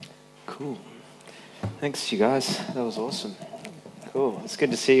Cool. Thanks, you guys. That was awesome. Cool. It's good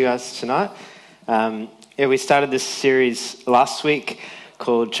to see you guys tonight. We started this series last week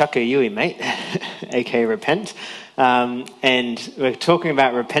called Chucka Yui, mate, aka Repent. And we're talking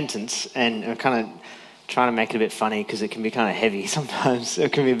about repentance, and we're kind of trying to make it a bit funny because it can be kind of heavy sometimes.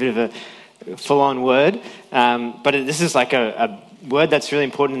 It can be a bit of a full-on word. But this is like a word that's really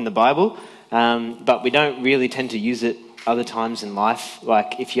important in the Bible, but we don't really tend to use it other times in life.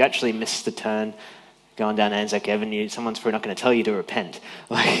 Like if you actually miss the turn going down Anzac Avenue, someone's probably not going to tell you to repent.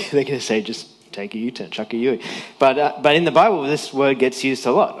 Like they're going to say, just take a U-turn, chuck a U. But in the Bible, this word gets used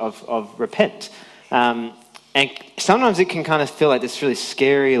a lot of repent. And sometimes it can kind of feel like this really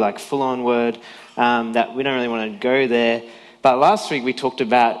scary, like full-on word that we don't really want to go there. But last week we talked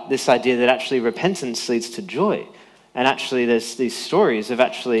about this idea that actually repentance leads to joy. And actually there's these stories of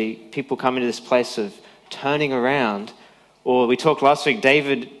actually people coming to this place of turning around. Or we talked last week,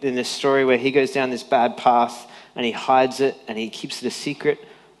 David, in this story where he goes down this bad path and he hides it and he keeps it a secret.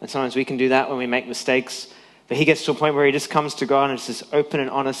 And sometimes we can do that when we make mistakes. But he gets to a point where he just comes to God and is just open and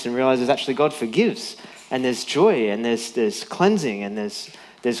honest and realizes actually God forgives. And there's joy and there's cleansing and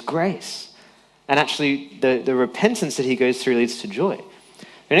there's grace. And actually the repentance that he goes through leads to joy.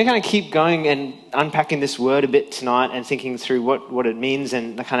 We're going to kind of keep going and unpacking this word a bit tonight and thinking through what it means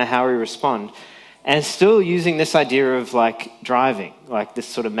and kind of how we respond. And still using this idea of like driving, like this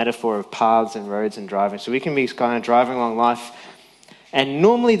sort of metaphor of paths and roads and driving. So we can be kind of driving along life. And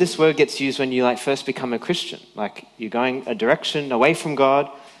normally this word gets used when you like first become a Christian. Like you're going a direction away from God,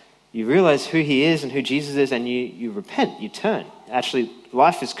 you realize who he is and who Jesus is, and you repent, you turn. Actually,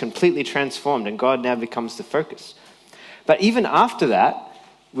 life is completely transformed and God now becomes the focus. But even after that,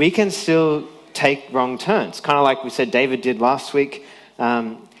 we can still take wrong turns. Kind of like we said David did last week.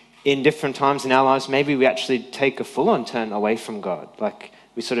 In different times in our lives, maybe we actually take a full-on turn away from God. Like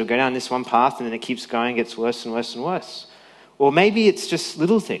we sort of go down this one path and then it keeps going, gets worse and worse and worse. Or maybe it's just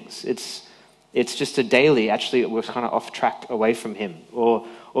little things. It's just a daily, actually we're kind of off track away from him. Or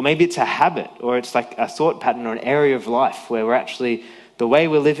maybe it's a habit, or it's like a thought pattern or an area of life where we're actually, the way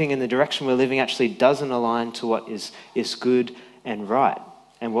we're living and the direction we're living actually doesn't align to what is good and right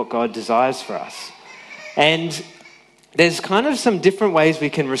and what God desires for us. And there's kind of some different ways we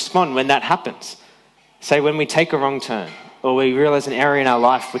can respond when that happens. Say when we take a wrong turn or we realize an area in our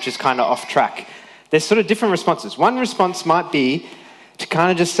life which is kind of off track. There's sort of different responses. One response might be to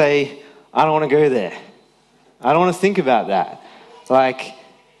kind of just say, I don't want to go there. I don't want to think about that. Like,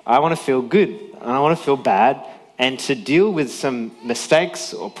 I want to feel good. I don't want to feel bad. And to deal with some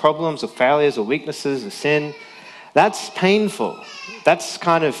mistakes or problems or failures or weaknesses or sin, that's painful. That's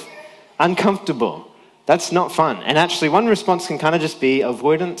kind of uncomfortable. That's not fun. And actually one response can kind of just be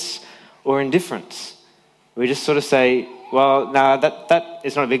avoidance or indifference. We just sort of say, well, no, that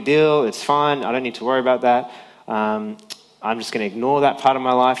is not a big deal. It's fine. I don't need to worry about that. I'm just going to ignore that part of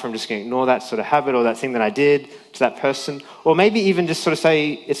my life. I'm just going to ignore that sort of habit or that thing that I did to that person. Or maybe even just sort of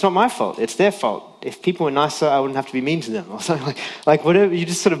say, it's not my fault. It's their fault. If people were nicer, I wouldn't have to be mean to them or something like whatever. You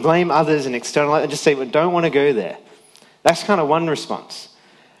just sort of blame others and externalize and just say, well, don't want to go there. That's kind of one response.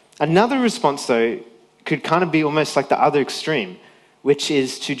 Another response, though, could kind of be almost like the other extreme, which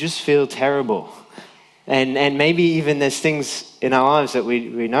is to just feel terrible. And maybe even there's things in our lives that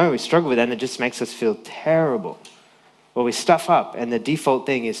we know we struggle with and it just makes us feel terrible. Or we stuff up and the default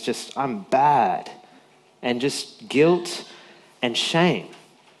thing is just, I'm bad. And just guilt and shame.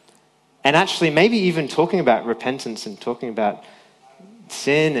 And actually maybe even talking about repentance and talking about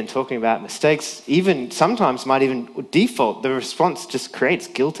sin and talking about mistakes, even sometimes might even default, the response just creates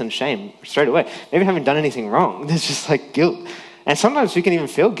guilt and shame straight away. Maybe we haven't done anything wrong. There's just like guilt. And sometimes we can even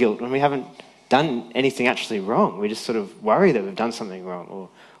feel guilt when we haven't done anything actually wrong. We just sort of worry that we've done something wrong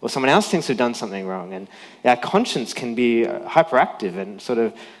or someone else thinks we've done something wrong. And our conscience can be hyperactive and sort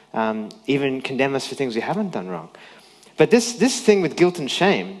of even condemn us for things we haven't done wrong. But this thing with guilt and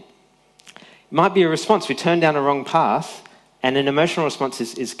shame might be a response. We turn down a wrong path. And an emotional response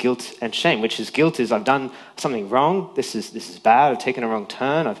is guilt and shame, which is guilt is I've done something wrong. This is bad. I've taken a wrong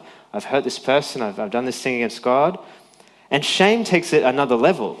turn. I've hurt this person. I've done this thing against God. And shame takes it another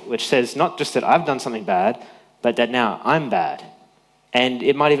level, which says not just that I've done something bad, but that now I'm bad. And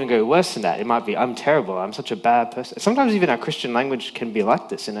it might even go worse than that. It might be I'm terrible. I'm such a bad person. Sometimes even our Christian language can be like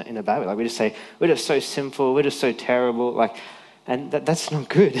this in a bad way. Like we just say we're just so sinful. We're just so terrible. Like, and that's not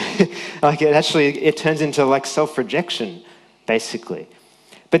good. Like it turns into like self-rejection. Basically.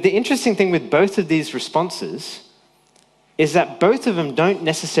 But the interesting thing with both of these responses is that both of them don't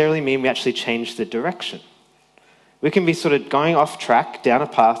necessarily mean we actually change the direction. We can be sort of going off track down a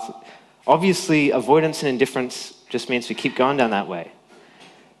path. Obviously, avoidance and indifference just means we keep going down that way.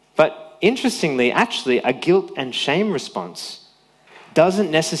 But interestingly, actually, a guilt and shame response doesn't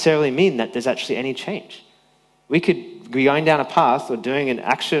necessarily mean that there's actually any change. We could be going down a path or doing an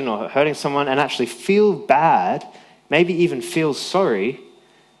action or hurting someone and actually feel bad, maybe even feel sorry,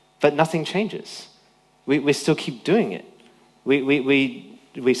 but nothing changes. We still keep doing it.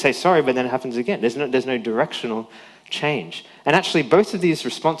 We say sorry, but then it happens again. There's no directional change. And actually, both of these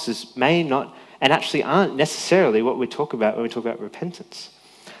responses may not, and actually aren't necessarily what we talk about when we talk about repentance.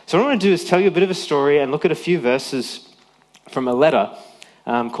 So what I want to do is tell you a bit of a story and look at a few verses from a letter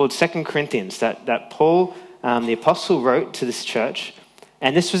called 2 Corinthians that Paul, the apostle, wrote to this church.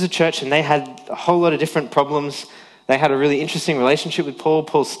 And this was a church, and they had a whole lot of different problems. They had a really interesting relationship with Paul.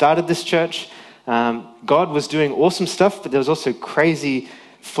 Paul started this church. God was doing awesome stuff, but there was also crazy,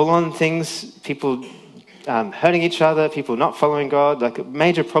 full-on things, people hurting each other, people not following God, like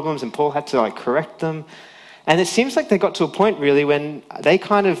major problems, and Paul had to correct them. And it seems like they got to a point really when they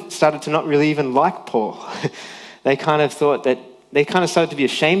kind of started to not really even like Paul. They kind of thought that, they kind of started to be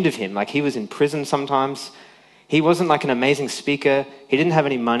ashamed of him. Like, he was in prison sometimes. He wasn't like an amazing speaker. He didn't have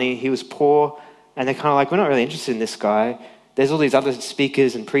any money. He was poor. And they're kind of like, we're not really interested in this guy. There's all these other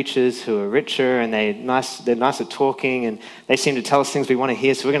speakers and preachers who are richer, and they're nice at talking, and they seem to tell us things we want to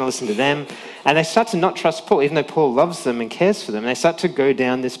hear, so we're going to listen to them. And they start to not trust Paul, even though Paul loves them and cares for them. They start to go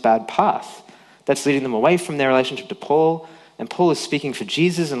down this bad path that's leading them away from their relationship to Paul. And Paul is speaking for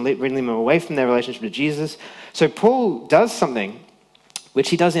Jesus and leading them away from their relationship to Jesus. So Paul does something which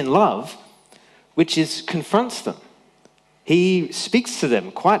he does in love, which is confronts them. He speaks to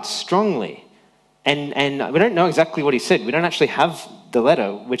them quite strongly. And we don't know exactly what he said. We don't actually have the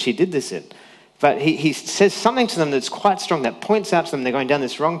letter which he did this in. But he says something to them that's quite strong, that points out to them they're going down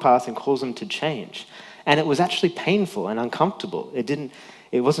this wrong path and calls them to change. And it was actually painful and uncomfortable.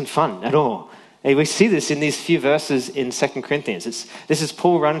 It wasn't fun at all. And we see this in these few verses in 2 Corinthians. This is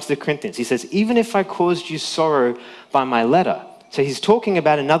Paul writing to the Corinthians. He says, even if I caused you sorrow by my letter. So he's talking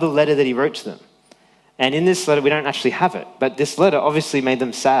about another letter that he wrote to them. And in this letter, we don't actually have it. But this letter obviously made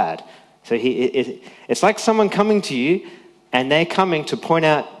them sad. So it's like someone coming to you and they're coming to point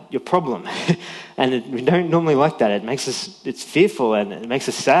out your problem. And we don't normally like that. It's fearful and it makes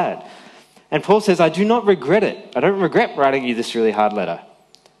us sad. And Paul says, I do not regret it. I don't regret writing you this really hard letter.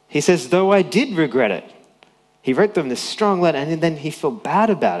 He says, though I did regret it. He wrote them this strong letter and then he felt bad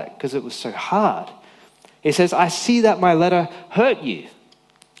about it because it was so hard. He says, I see that my letter hurt you,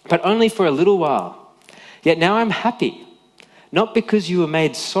 but only for a little while. Yet now I'm happy, not because you were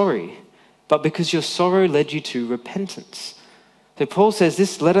made sorry, but because your sorrow led you to repentance. So Paul says,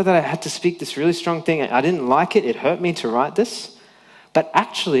 this letter that I had to speak, this really strong thing, I didn't like it. It hurt me to write this. But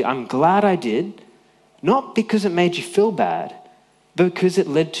actually, I'm glad I did, not because it made you feel bad, but because it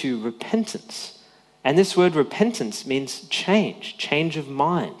led to repentance. And this word repentance means change of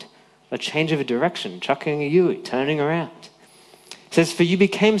mind, a change of a direction, chucking a yui, turning around. It says, for you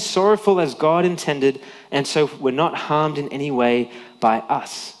became sorrowful as God intended, and so were not harmed in any way by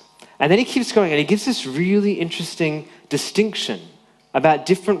us. And then he keeps going, and he gives this really interesting distinction about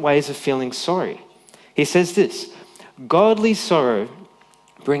different ways of feeling sorry. He says this, godly sorrow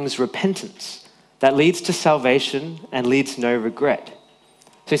brings repentance that leads to salvation and leads no regret.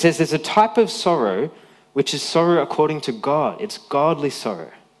 So he says there's a type of sorrow which is sorrow according to God. It's godly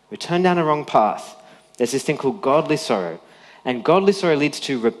sorrow. We turn down a wrong path. There's this thing called godly sorrow. And godly sorrow leads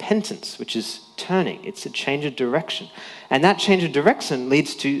to repentance, which is turning. It's a change of direction. And that change of direction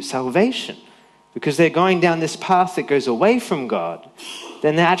leads to salvation because they're going down this path that goes away from God.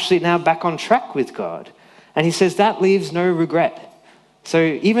 Then they're actually now back on track with God. And he says that leaves no regret. So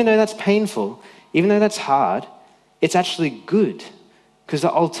even though that's painful, even though that's hard, it's actually good because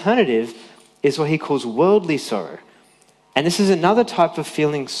the alternative is what he calls worldly sorrow. And this is another type of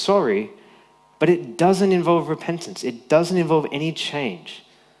feeling sorry, but it doesn't involve repentance. It doesn't involve any change.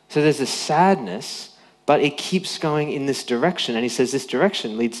 So there's a sadness, but it keeps going in this direction. And he says this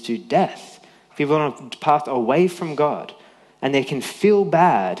direction leads to death. People are on a path away from God, and they can feel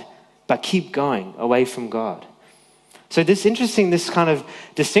bad, but keep going away from God. So this kind of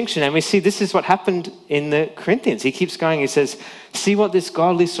distinction, and we see this is what happened in the Corinthians. He keeps going, he says, see what this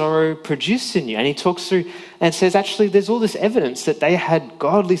godly sorrow produced in you. And he talks through and says, actually, there's all this evidence that they had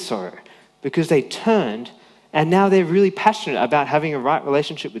godly sorrow because they turned, and now they're really passionate about having a right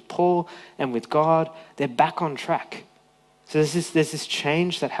relationship with Paul and with God. They're back on track. So there's this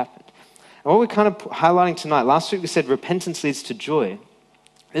change that happened. And what we're kind of highlighting tonight, last week we said repentance leads to joy.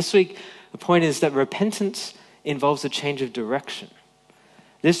 This week, the point is that repentance involves a change of direction.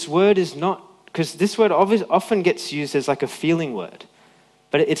 This word is not, because this word often gets used as like a feeling word,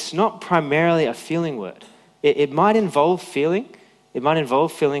 but it's not primarily a feeling word. It might involve feeling, It might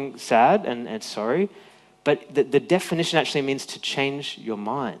involve feeling sad and sorry, but the definition actually means to change your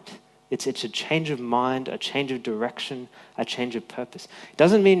mind. It's a change of mind, a change of direction, a change of purpose. It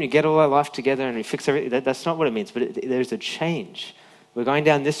doesn't mean you get all our life together and we fix everything. That's not what it means, but there's a change. We're going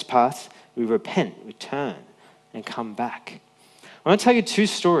down this path, we repent, we turn, and come back. I want to tell you two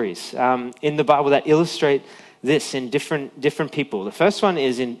stories in the Bible that illustrate this in different people. The first one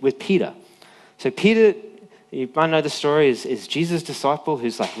is with Peter. So Peter, you might know the story, is Jesus' disciple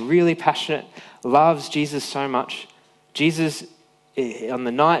who's like really passionate, loves Jesus so much. Jesus, on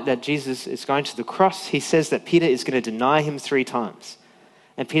the night that Jesus is going to the cross, he says that Peter is going to deny him 3 times.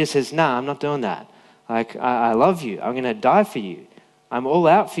 And Peter says, nah, I'm not doing that. Like, I love you. I'm going to die for you. I'm all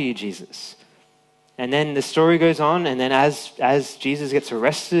out for you, Jesus. And then the story goes on, and then as Jesus gets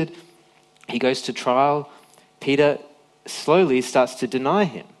arrested, he goes to trial, Peter slowly starts to deny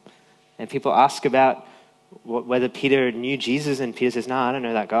him. And people ask about whether Peter knew Jesus, and Peter says, no, I don't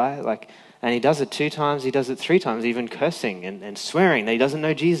know that guy. And he does it 2 times, he does it 3 times, even cursing and swearing that he doesn't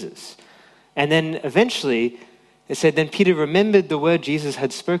know Jesus. And then eventually, it said, then Peter remembered the word Jesus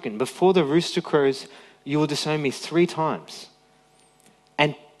had spoken, before the rooster crows, you will disown me 3 times.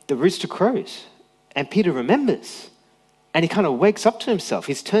 And the rooster crows, and Peter remembers. And he kind of wakes up to himself.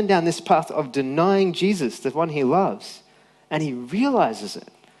 He's turned down this path of denying Jesus, the one he loves. And he realizes it.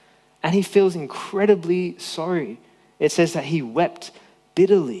 And he feels incredibly sorry. It says that he wept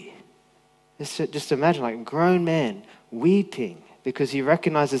bitterly. Just imagine, like a grown man weeping because he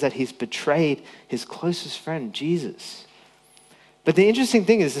recognizes that he's betrayed his closest friend, Jesus. But the interesting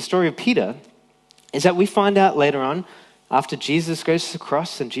thing is the story of Peter is that we find out later on, after Jesus goes to the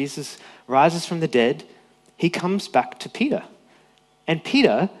cross and Jesus rises from the dead, he comes back to Peter. And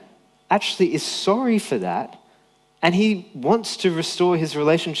Peter actually is sorry for that, and he wants to restore his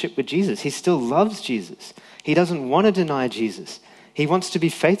relationship with Jesus. He still loves Jesus. He doesn't want to deny Jesus. He wants to be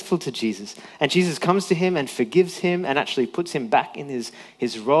faithful to Jesus. And Jesus comes to him and forgives him and actually puts him back in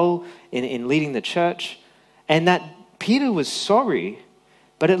his role in leading the church. And that Peter was sorry,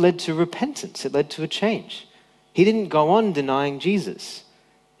 but it led to repentance. It led to a change. He didn't go on denying Jesus.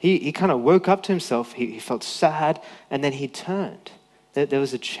 He kind of woke up to himself. He felt sad, and then he turned. There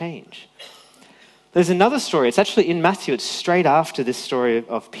was a change. There's another story. It's actually in Matthew. It's straight after this story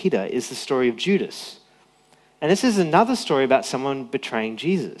of Peter is the story of Judas. And this is another story about someone betraying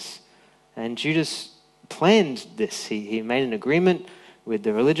Jesus. And Judas planned this. He made an agreement with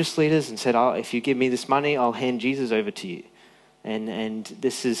the religious leaders and said, oh, if you give me this money, I'll hand Jesus over to you. And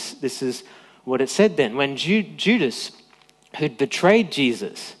this is what it said then. When Judas, who'd betrayed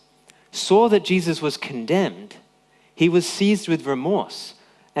Jesus, saw that Jesus was condemned, he was seized with remorse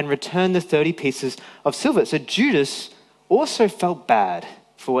and returned the 30 pieces of silver. So Judas also felt bad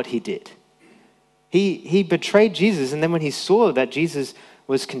for what he did. He betrayed Jesus, and then when he saw that Jesus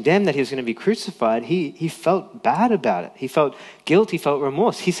was condemned, that he was going to be crucified, he felt bad about it. He felt guilt, he felt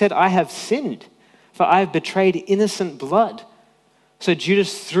remorse. He said, I have sinned, for I have betrayed innocent blood. So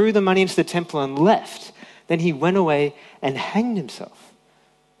Judas threw the money into the temple and left. Then he went away and hanged himself.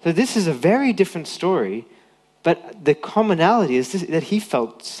 So this is a very different story, but the commonality is that he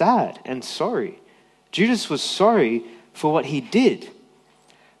felt sad and sorry. Judas was sorry for what he did.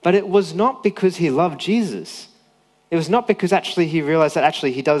 But it was not because he loved Jesus. It was not because actually he realized that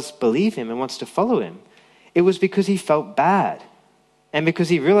actually he does believe him and wants to follow him. It was because he felt bad. And because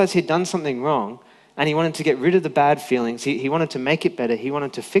he realized he'd done something wrong and he wanted to get rid of the bad feelings. He wanted to make it better. He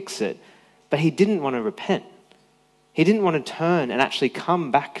wanted to fix it. But he didn't want to repent. He didn't want to turn and actually come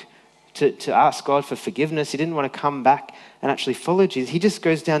back to ask God for forgiveness. He didn't want to come back and actually follow Jesus. He just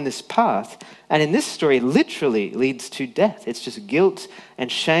goes down this path. And in this story, literally leads to death. It's just guilt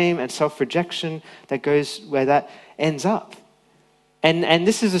and shame and self-rejection that goes where that ends up. And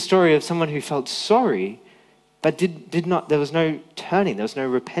this is a story of someone who felt sorry, but did not, there was no turning, there was no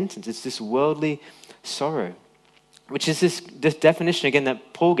repentance. It's this worldly sorrow, which is this definition again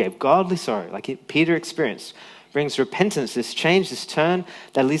that Paul gave, godly sorrow, like Peter experienced. Brings repentance, this change, this turn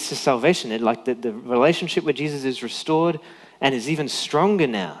that leads to salvation. The relationship with Jesus is restored and is even stronger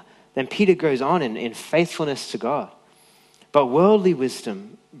now. Then Peter goes on in faithfulness to God. But worldly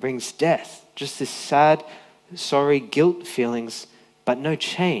wisdom brings death, just this sad, sorry, guilt feelings, but no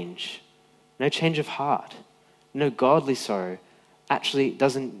change of heart, no godly sorrow. Actually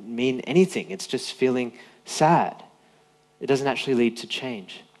doesn't mean anything. It's just feeling sad. It doesn't actually lead to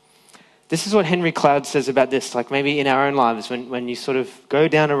change. This is what Henry Cloud says about this, like maybe in our own lives, when you sort of go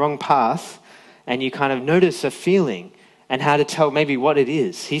down a wrong path and you kind of notice a feeling and how to tell maybe what it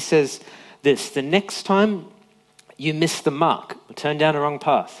is. He says this, the next time you miss the mark or turn down a wrong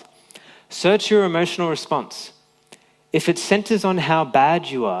path, search your emotional response. If it centers on how bad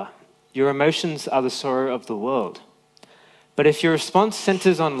you are, your emotions are the sorrow of the world. But if your response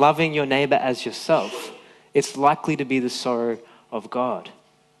centers on loving your neighbor as yourself, it's likely to be the sorrow of God.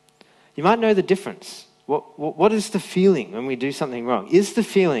 You might know the difference. What is the feeling when we do something wrong? Is the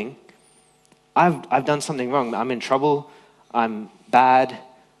feeling, I've done something wrong, I'm in trouble, I'm bad,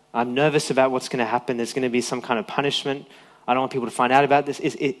 I'm nervous about what's going to happen, there's going to be some kind of punishment, I don't want people to find out about this.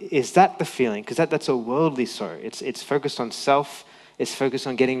 Is that the feeling? Because that's a worldly sorrow. It's focused on self, it's focused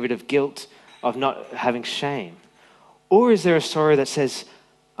on getting rid of guilt, of not having shame. Or is there a sorrow that says,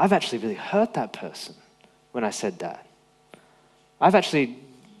 I've actually really hurt that person when I said that. I've actually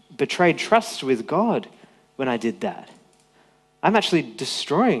betrayed trust with God when I did that. I'm actually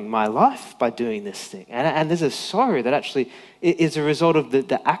destroying my life by doing this thing. And there's a sorrow that actually is a result of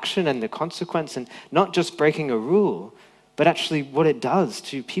the action and the consequence, and not just breaking a rule, but actually what it does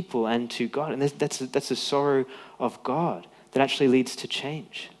to people and to God. And that's a sorrow of God that actually leads to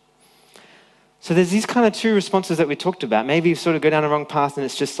change. So there's these kind of two responses that we talked about. Maybe you sort of go down the wrong path and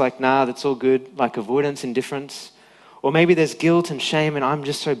it's just like, nah, that's all good, like avoidance, indifference. Or maybe there's guilt and shame and I'm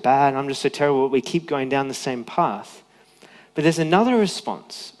just so bad and I'm just so terrible, but we keep going down the same path. But there's another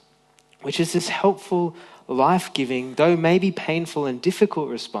response, which is this helpful, life-giving, though maybe painful and difficult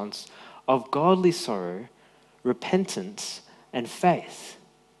response of godly sorrow, repentance, and faith.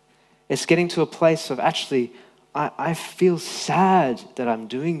 It's getting to a place of actually, I feel sad that I'm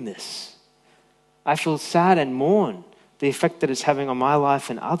doing this. I feel sad and mourn the effect that it's having on my life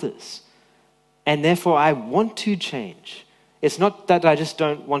and others. And therefore, I want to change. It's not that I just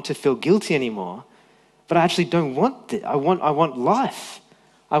don't want to feel guilty anymore, but I actually don't want it. I want life.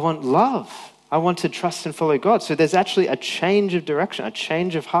 I want love. I want to trust and follow God. So there's actually a change of direction, a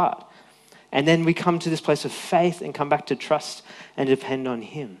change of heart. And then we come to this place of faith and come back to trust and depend on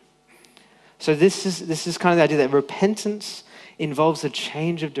Him. So this is kind of the idea that repentance involves a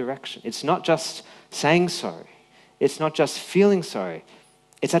change of direction. It's not just saying sorry. It's not just feeling sorry.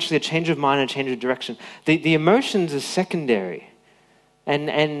 It's actually a change of mind and a change of direction. The emotions are secondary.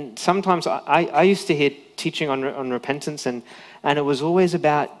 And sometimes I used to hear teaching on repentance, and it was always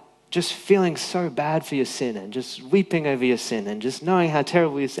about just feeling so bad for your sin and just weeping over your sin and just knowing how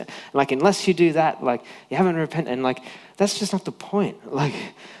terrible your sin. Like, unless you do that, like, you haven't repented. And like, that's just not the point.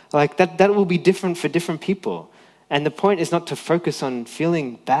 Like that will be different for different people. And the point is not to focus on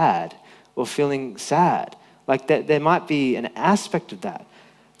feeling bad or feeling sad. Like, that there might be an aspect of that.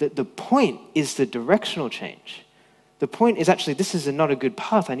 The point is the directional change. The point is actually, this is not a good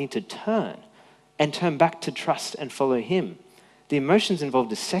path. I need to turn back to trust and follow Him. The emotions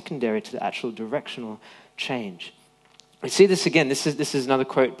involved is secondary to the actual directional change. We see this again. This is another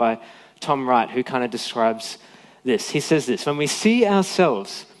quote by Tom Wright, who kind of describes this. He says this: when we see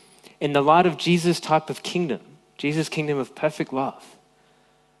ourselves in the light of Jesus' type of kingdom, Jesus' kingdom of perfect love,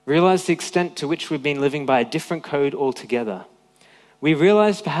 realize the extent to which we've been living by a different code altogether. We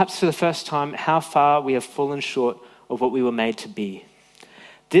realize perhaps for the first time how far we have fallen short of what we were made to be.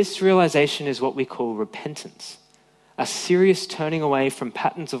 This realization is what we call repentance, a serious turning away from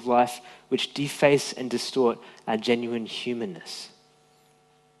patterns of life which deface and distort our genuine humanness.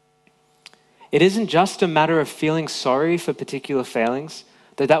 It isn't just a matter of feeling sorry for particular failings,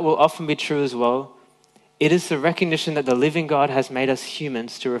 though that will often be true as well. It is the recognition that the living God has made us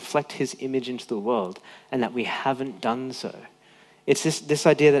humans to reflect His image into the world, and that we haven't done so. It's this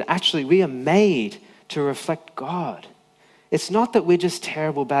idea that actually we are made to reflect God. It's not that we're just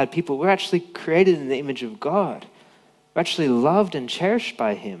terrible, bad people. We're actually created in the image of God. We're actually loved and cherished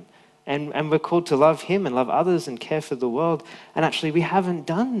by Him. And we're called to love Him and love others and care for the world. And actually, we haven't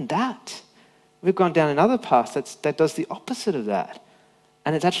done that. We've gone down another path that does the opposite of that.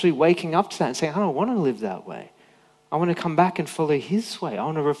 And it's actually waking up to that and saying, I don't want to live that way. I want to come back and follow His way. I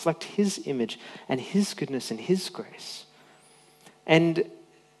want to reflect His image and His goodness and His grace. And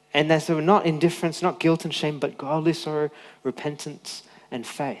that's not indifference, not guilt and shame, but godly sorrow, repentance, and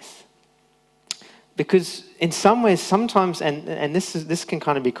faith. Because in some ways, sometimes, and this can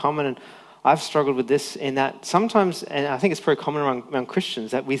kind of be common, and I've struggled with this in that sometimes, and I think it's pretty common among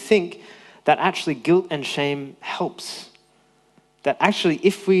Christians, that we think that actually guilt and shame helps. That actually,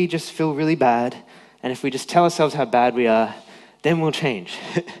 if we just feel really bad, and if we just tell ourselves how bad we are, then we'll change.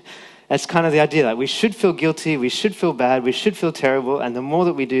 That's kind of the idea. Like, we should feel guilty, we should feel bad, we should feel terrible, and the more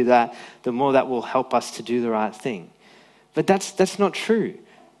that we do that, the more that will help us to do the right thing. But that's not true.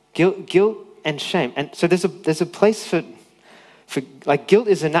 Guilt and shame. And so there's a place for like, guilt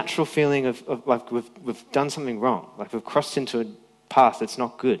is a natural feeling of like we've done something wrong. Like, we've crossed into a path that's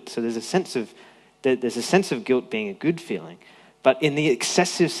not good. So there's a sense of guilt being a good feeling. But in the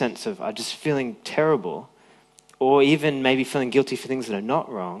excessive sense of just feeling terrible, or even maybe feeling guilty for things that are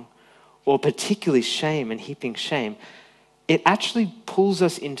not wrong, or particularly shame and heaping shame, it actually pulls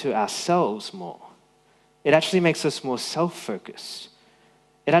us into ourselves more. It actually makes us more self-focused.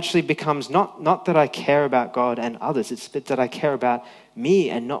 It actually becomes not that I care about God and others, it's that I care about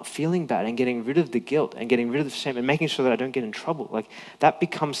me and not feeling bad and getting rid of the guilt and getting rid of the shame and making sure that I don't get in trouble. Like that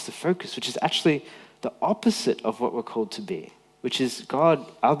becomes the focus, which is actually the opposite of what we're called to be, which is God,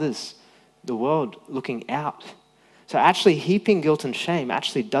 others, the world looking out. So actually heaping guilt and shame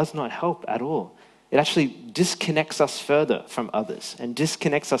actually does not help at all. It actually disconnects us further from others and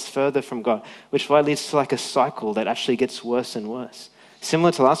disconnects us further from God, which leads to like a cycle that actually gets worse and worse.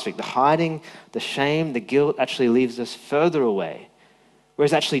 Similar to last week, the hiding, the shame, the guilt actually leaves us further away.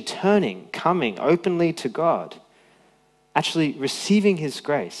 Whereas actually turning, coming openly to God, actually receiving his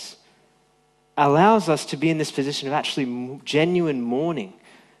grace, allows us to be in this position of actually genuine mourning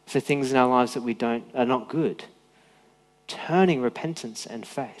for things in our lives that are not good. Turning, repentance, and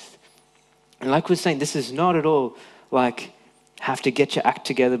faith. And like we're saying, this is not at all like have to get your act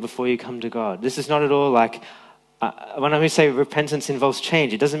together before you come to God. This is not at all like, when I say repentance involves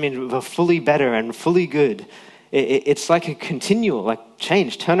change, it doesn't mean we're fully better and fully good. It's like a continual, like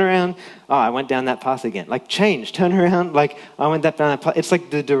change, turn around, oh, I went down that path again. Like change, turn around, like I went down that path. It's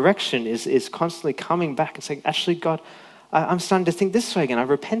like the direction is constantly coming back and saying, actually, God, I'm starting to think this way again. I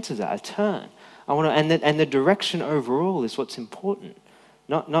repent of that, I turn. And the direction overall is what's important.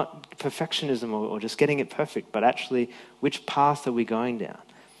 Not perfectionism or just getting it perfect, but actually which path are we going down?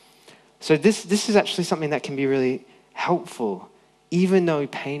 So this is actually something that can be really helpful, even though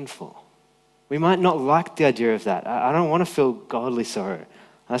painful. We might not like the idea of that. I don't want to feel godly sorrow.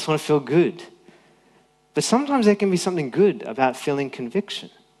 I just want to feel good. But sometimes there can be something good about feeling conviction.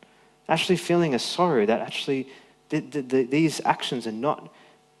 Actually feeling a sorrow that actually these actions are not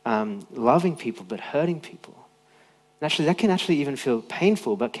loving people but hurting people. And actually that can actually even feel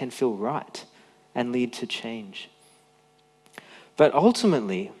painful but can feel right and lead to change. But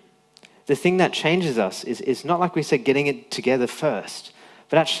ultimately, the thing that changes us is not like we said getting it together first,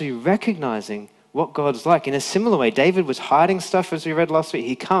 but actually recognizing what God's like. In a similar way, David was hiding stuff as we read last week.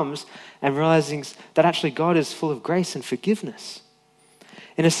 He comes and realizing that actually God is full of grace and forgiveness.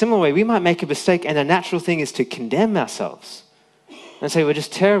 In a similar way, we might make a mistake and the natural thing is to condemn ourselves and say we're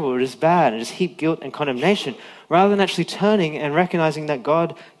just terrible, we're just bad, and just heap guilt and condemnation, rather than actually turning and recognizing that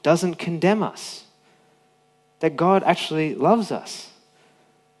God doesn't condemn us, that God actually loves us,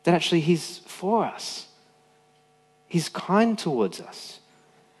 that actually he's for us. He's kind towards us.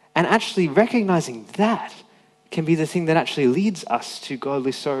 And actually recognizing that can be the thing that actually leads us to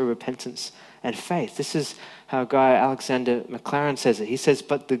godly sorrow, repentance, and faith. This is how Guy Alexander McLaren says it. He says,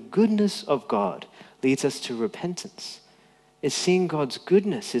 but the goodness of God leads us to repentance. It's seeing God's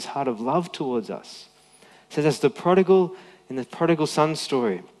goodness, his heart of love towards us. It says, as the prodigal in the prodigal son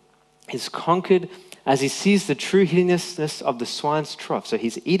story is conquered as he sees the true hideousness of the swine's trough. So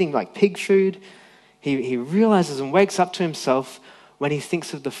he's eating like pig food. He realizes and wakes up to himself when he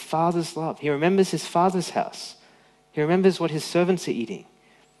thinks of the Father's love. He remembers his Father's house. He remembers what his servants are eating.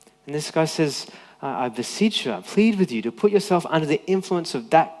 And this guy says, I beseech you, I plead with you to put yourself under the influence of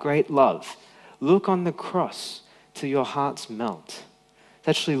that great love. Look on the cross till your hearts melt. It's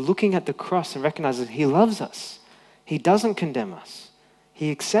actually looking at the cross and recognizing he loves us. He doesn't condemn us. He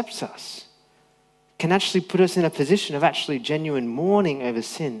accepts us. Can actually put us in a position of actually genuine mourning over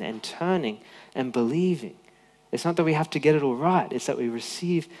sin and turning and believing. It's not that we have to get it all right. It's that we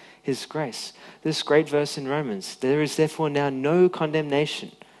receive his grace. This great verse in Romans, there is therefore now no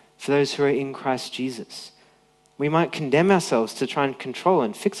condemnation for those who are in Christ Jesus. We might condemn ourselves to try and control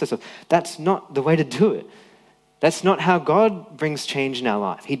and fix ourselves. That's not the way to do it. That's not how God brings change in our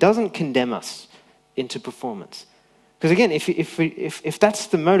life. He doesn't condemn us into performance. Because again, if that's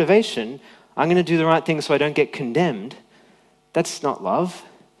the motivation, I'm going to do the right thing so I don't get condemned, that's not love.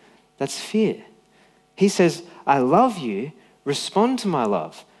 That's fear. He says, I love you, respond to my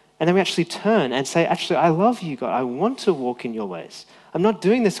love. And then we actually turn and say, actually, I love you, God. I want to walk in your ways. I'm not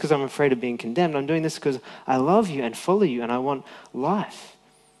doing this because I'm afraid of being condemned. I'm doing this because I love you and follow you and I want life.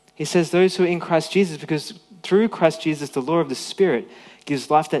 He says those who are in Christ Jesus, because through Christ Jesus, the law of the Spirit gives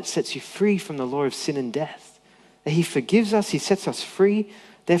life that sets you free from the law of sin and death. That he forgives us, he sets us free.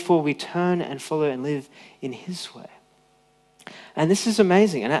 Therefore, we turn and follow and live in his way. And this is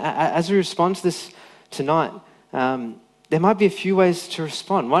amazing. And as we respond to this tonight, there might be a few ways to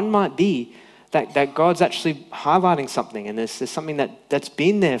respond. One might be that God's actually highlighting something, and there's something that's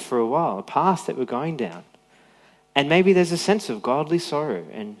been there for a while, a path that we're going down. And maybe there's a sense of godly sorrow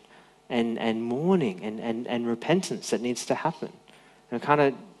and mourning and repentance that needs to happen. And it kind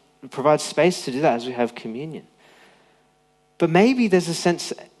of provides space to do that as we have communion. But maybe there's a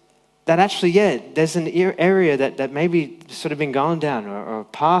sense that actually, there's an area that maybe sort of been going down, or a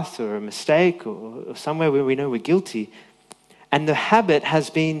path, or a mistake, or somewhere where we know we're guilty. And the habit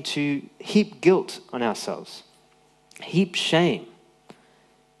has been to heap guilt on ourselves, heap shame,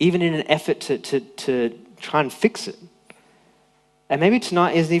 even in an effort to try and fix it. And maybe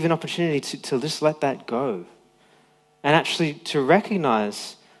tonight is even an opportunity to just let that go. And actually to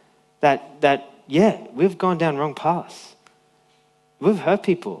recognize that we've gone down wrong paths. We've hurt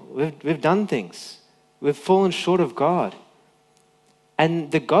people. We've done things. We've fallen short of God.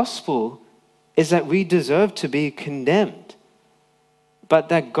 And the gospel is that we deserve to be condemned, but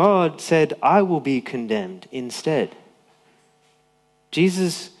that God said, I will be condemned instead.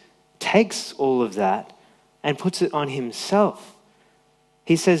 Jesus takes all of that and puts it on himself.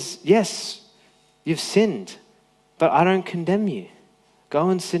 He says, yes, you've sinned, but I don't condemn you. Go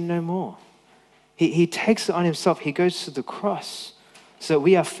and sin no more. He takes it on himself. He goes to the cross so that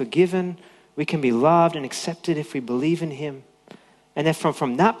we are forgiven, we can be loved and accepted if we believe in him. And then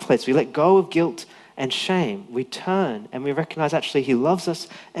from that place, we let go of guilt and shame. We turn and we recognize actually he loves us,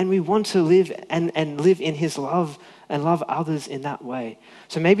 and we want to live and live in his love and love others in that way.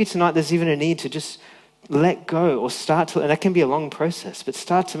 So maybe tonight there's even a need to just let go, or start to, and that can be a long process, but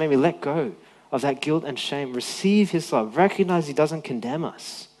start to maybe let go of that guilt and shame, receive his love, recognize he doesn't condemn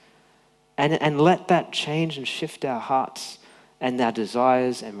us, and let that change and shift our hearts and our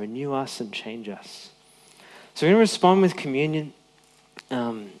desires and renew us and change us. So we're going to respond with communion.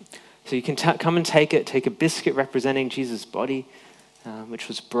 So you can come and take a biscuit representing Jesus' body, which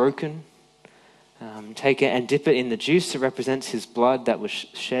was broken. Take it and dip it in the juice that represents his blood that was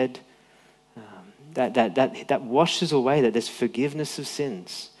shed. That washes away, that there's forgiveness of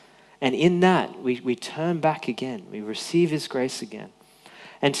sins. And in that, we turn back again. We receive his grace again.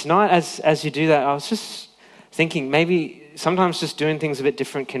 And tonight, as you do that, I was just thinking maybe sometimes just doing things a bit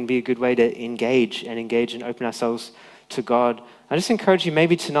different can be a good way to engage and open ourselves to God. I just encourage you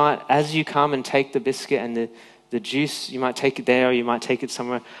maybe tonight, as you come and take the biscuit and the juice, you might take it there or you might take it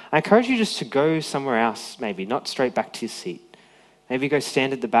somewhere. I encourage you just to go somewhere else, maybe, not straight back to your seat. Maybe go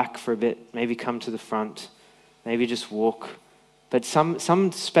stand at the back for a bit, maybe come to the front, maybe just walk. But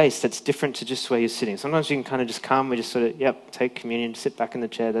some space that's different to just where you're sitting. Sometimes you can kind of just come, we just sort of, take communion, sit back in the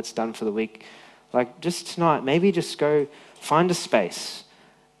chair, that's done for the week. Like just tonight, maybe just go find a space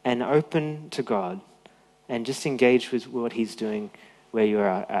and open to God and just engage with what he's doing where you are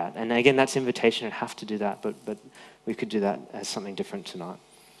at. And again, that's invitation, and have to do that, but we could do that as something different tonight.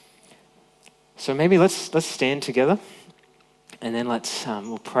 So maybe let's stand together, and then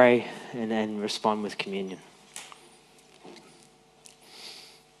we'll pray and then respond with communion.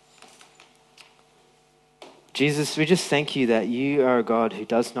 Jesus, we just thank you that you are a God who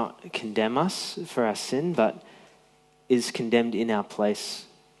does not condemn us for our sin, but is condemned in our place.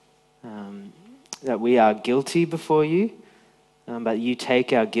 That we are guilty before you, but you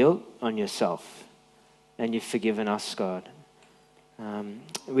take our guilt on yourself, and you've forgiven us, God.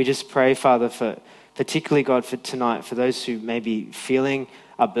 We just pray, Father, for particularly, God, for tonight, for those who may be feeling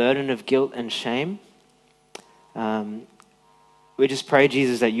a burden of guilt and shame. We just pray,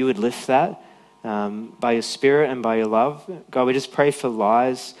 Jesus, that you would lift that by your Spirit and by your love. God, we just pray for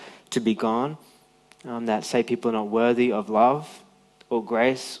lies to be gone, that say people are not worthy of love or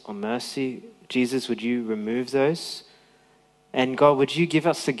grace or mercy. Jesus, would you remove those? And God, would you give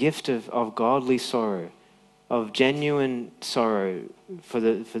us the gift of godly sorrow, of genuine sorrow for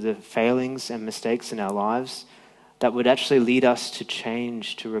the failings and mistakes in our lives that would actually lead us to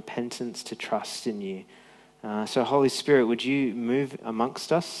change, to repentance, to trust in you. So Holy Spirit, would you move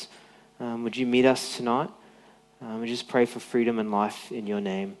amongst us? Would you meet us tonight? We just pray for freedom and life in your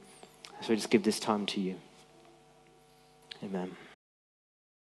name. So we just give this time to you. Amen.